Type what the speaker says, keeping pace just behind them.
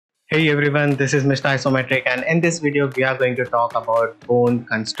Hey everyone, this is Mr. Isometric, and in this video we are going to talk about bone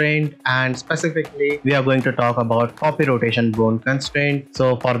constraint, and specifically we are going to talk about copy rotation bone constraint.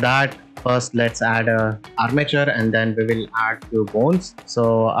 So for that, first let's add a armature and then we will add few bones.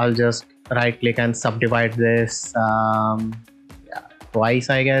 So I'll just right click and subdivide this twice,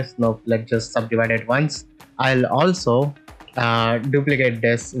 I guess. No, let's just subdivide it once. I'll also duplicate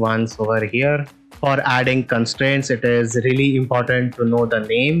this once over here. For adding constraints, it is really important to know the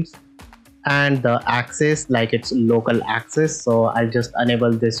names and the axis, like its local axis. So I'll just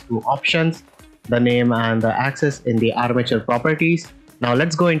enable these two options, the name and the axis, in the armature properties. Now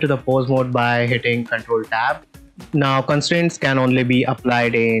let's go into the pose mode by hitting Control Tab. Now constraints can only be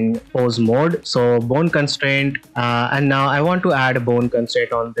applied in pose mode. So bone constraint, and now I want to add a bone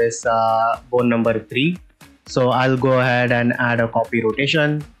constraint on this bone number 3. So I'll go ahead and add a copy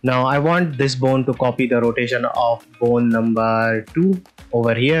rotation. Now I want this bone to copy the rotation of bone number 2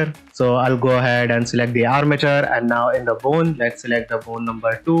 over here. So I'll go ahead and select the armature, and now in the bone, let's select the bone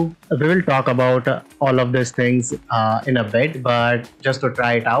number 2. We will talk about all of these things in a bit, but just to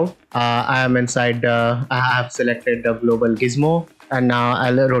try it out, I am inside I have selected the global gizmo, and now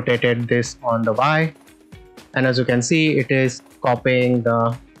I'll rotate this on the Y, and as you can see, it is copying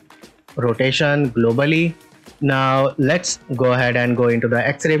the rotation globally. Now let's go ahead and go into the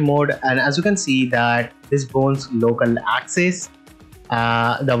X-ray mode, and as you can see that this bone's local axis,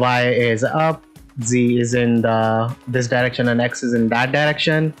 the Y is up, Z is in this direction, and X is in that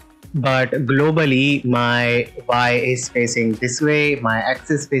direction. But globally, my Y is facing this way, my X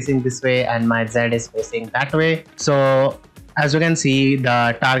is facing this way, and my Z is facing that way. So as you can see,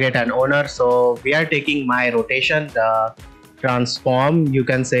 the target and owner, so we are taking my rotation, the transform, you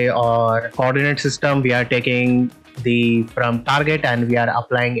can say, or coordinate system, we are taking the from target and we are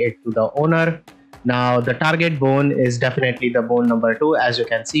applying it to the owner. Now the target bone is definitely the bone number 2. As you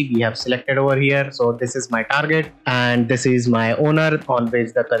can see, we have selected over here. So this is my target and this is my owner on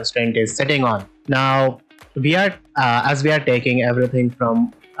which the constraint is sitting on. Now we are as we are taking everything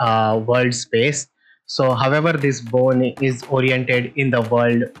from world space, so however this bone is oriented in the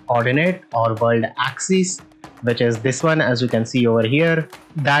world coordinate or world axis, which is this one, as you can see over here,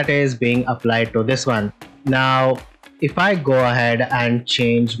 that is being applied to this one. Now if I go ahead and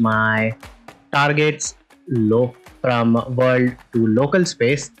change my targets from world to local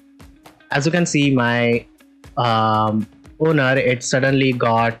space, as you can see, my owner, it suddenly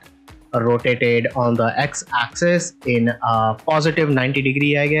got rotated on the X axis in a positive 90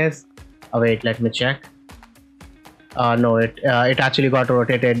 degree, I guess. Wait, let me check. No, it actually got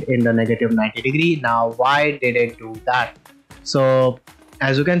rotated in the negative 90 degree. Now why did it do that? So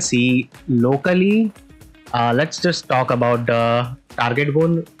as you can see, locally, let's just talk about the target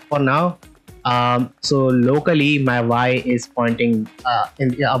bone for now. So locally my Y is pointing in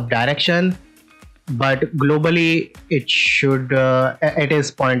the up direction, but globally it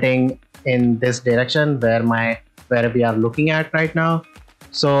is pointing in this direction where we are looking at right now.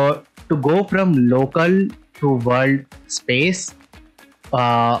 So to go from local to world space,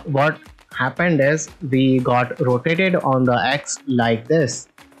 what happened is we got rotated on the X like this,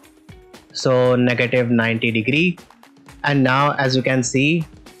 so negative 90 degree. And now as you can see,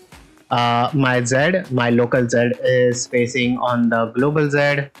 my local Z is facing on the global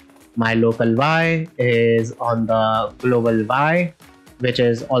Z, my local Y is on the global Y, which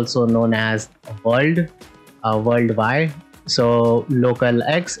is also known as world Y. So local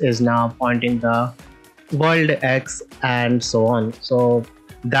X is now pointing the world X, and so on. So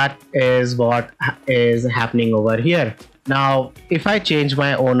that is what is happening over here. Now if I change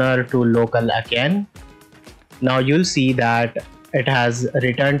my owner to local again, now you'll see that it has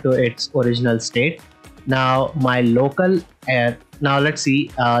returned to its original state. Now my local, now let's see,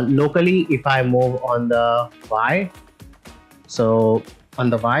 locally if I move on the Y, so on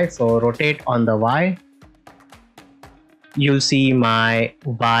the Y, so rotate on the Y, you'll see my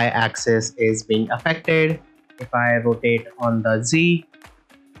Y axis is being affected. If I rotate on the Z,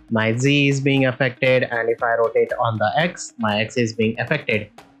 my Z is being affected, and if I rotate on the X, my X is being affected.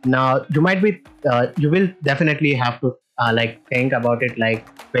 Now you might be you will definitely have to like think about it, like,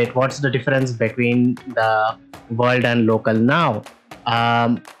 wait, what's the difference between the world and local now?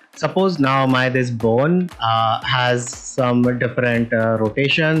 Suppose now this bone has some different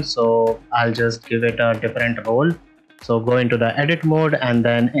rotation, so I'll just give it a different role. So go into the edit mode, and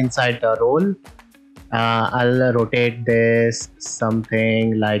then inside the role, I'll rotate this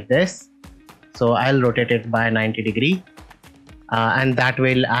something like this. So I'll rotate it by 90 degree. And that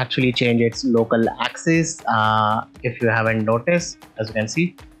will actually change its local axis if you haven't noticed, as you can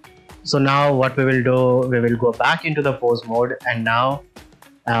see. So now what we will do, we will go back into the pose mode, and now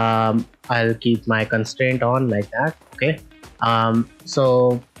I'll keep my constraint on like that. Okay.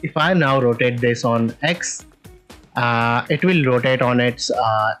 So if I now rotate this on X, it will rotate on its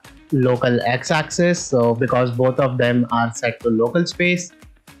local X axis. So because both of them are set to local space,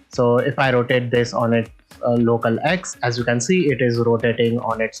 so if I rotate this on its local X, as you can see, it is rotating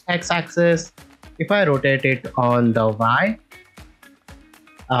on its X axis. If I rotate it on the Y,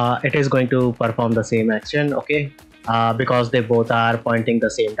 it is going to perform the same action. Okay. Because they both are pointing the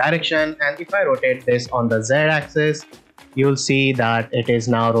same direction. And if I rotate this on the Z axis, you'll see that it is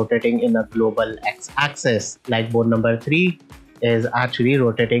now rotating in a global X axis, like board number 3 is actually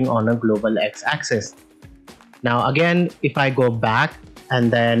rotating on a global X axis. Now again, if I go back and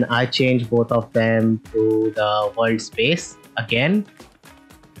then I change both of them to the world space again,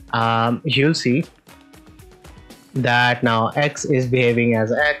 you'll see that now X is behaving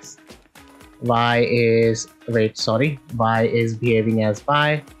as X, Y is behaving as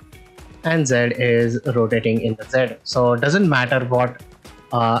Y, and Z is rotating in the Z. So it doesn't matter what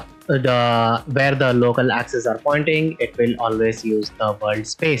where the local axes are pointing, it will always use the world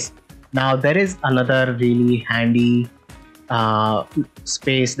space. Now there is another really handy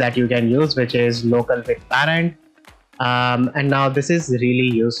space that you can use, which is local with parent. And now this is really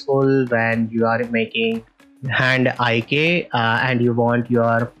useful when you are making hand IK and you want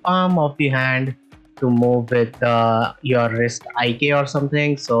your palm of the hand to move with your wrist IK or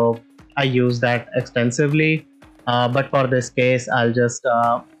something. So I use that extensively, but for this case I'll just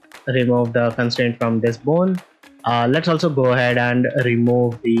remove the constraint from this bone. Let's also go ahead and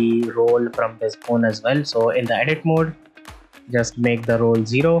remove the roll from this bone as well. So in the edit mode, just make the roll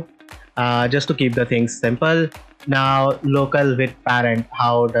 0, just to keep the things simple. Now local with parent,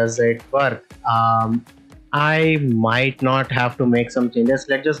 how does it work? I might not have to make some changes.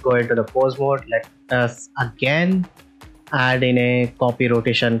 Let's just go into the pose mode. Let us again add in a copy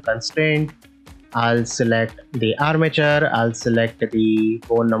rotation constraint. I'll select the armature, I'll select the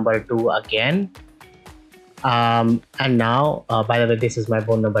bone number 2 again. And now, by the way, this is my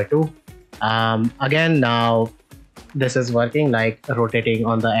bone number 2. Again, now this is working, like rotating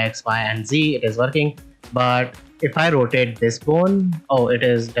on the X, Y, and Z, it is working. But if I rotate this bone, oh, it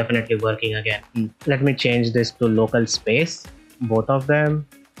is definitely working again. Let me change this to local space, both of them.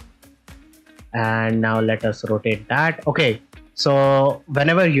 And now let us rotate that. Okay, so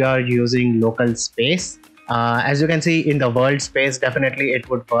whenever you are using local space, as you can see in the world space, definitely it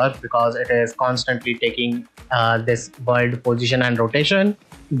would work because it is constantly taking this world position and rotation.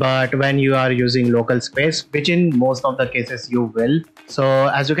 But when you are using local space, which in most of the cases you will, so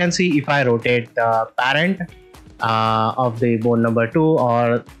as you can see, if I rotate the parent of the bone number 2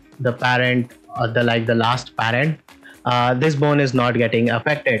 or the parent or the last parent, this bone is not getting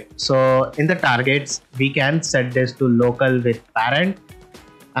affected. So in the targets, we can set this to local with parent,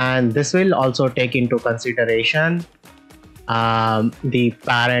 and this will also take into consideration the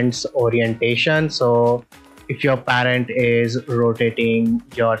parent's orientation. So if your parent is rotating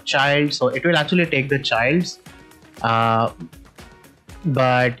your child, so it will actually take the child's,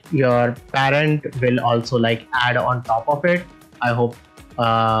 but your parent will also like add on top of it. I hope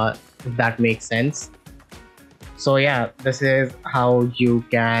that makes sense. So yeah, this is how you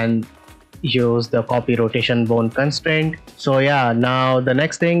can use the copy rotation bone constraint. So yeah, now the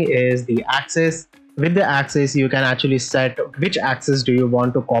next thing is the axis. With the axis, you can actually set which axis do you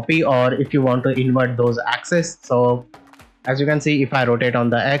want to copy, or if you want to invert those axes. So as you can see, if I rotate on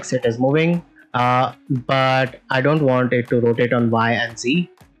the X, it is moving, but I don't want it to rotate on Y and Z.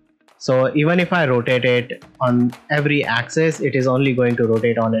 So even if I rotate it on every axis, it is only going to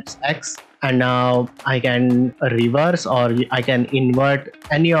rotate on its X. And now I can reverse or I can invert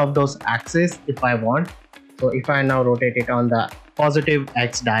any of those axes if I want. So if I now rotate it on the positive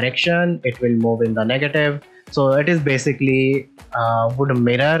X direction, it will move in the negative. So it is basically would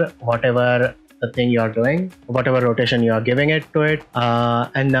mirror whatever the thing you are doing, whatever rotation you are giving it to it.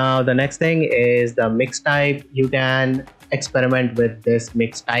 And now the next thing is the mix type. You can experiment with this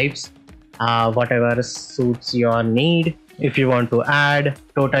mix types, whatever suits your need. If you want to add,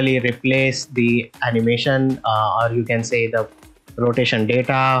 totally replace the animation, or you can say the rotation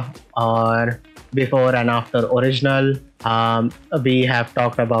data, or before and after original. We have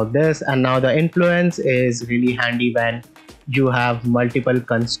talked about this. And now the influence is really handy when you have multiple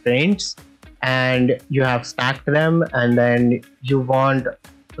constraints and you have stacked them, and then you want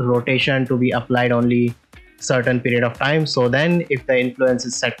rotation to be applied only certain period of time. So then if the influence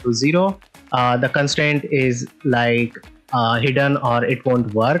is set to 0, the constraint is like hidden or it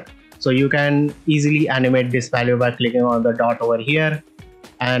won't work. So you can easily animate this value by clicking on the dot over here,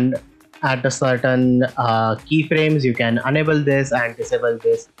 and at a certain keyframes. You can enable this and disable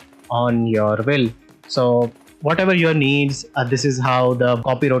this on your will. So whatever your needs, this is how the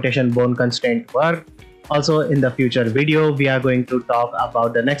copy rotation bone constraint work. Also, in the future video, we are going to talk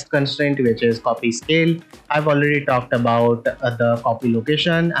about the next constraint, which is copy scale. I've already talked about the copy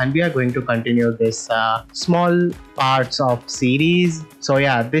location, and we are going to continue this small parts of series. So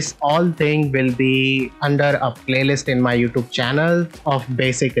yeah, this all thing will be under a playlist in my YouTube channel of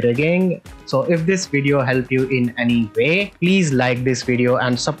basic rigging. So if this video helped you in any way, please like this video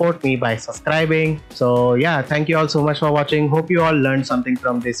and support me by subscribing. So yeah, thank you all so much for watching. Hope you all learned something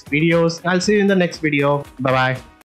from these videos. I'll see you in the next video. Bye bye.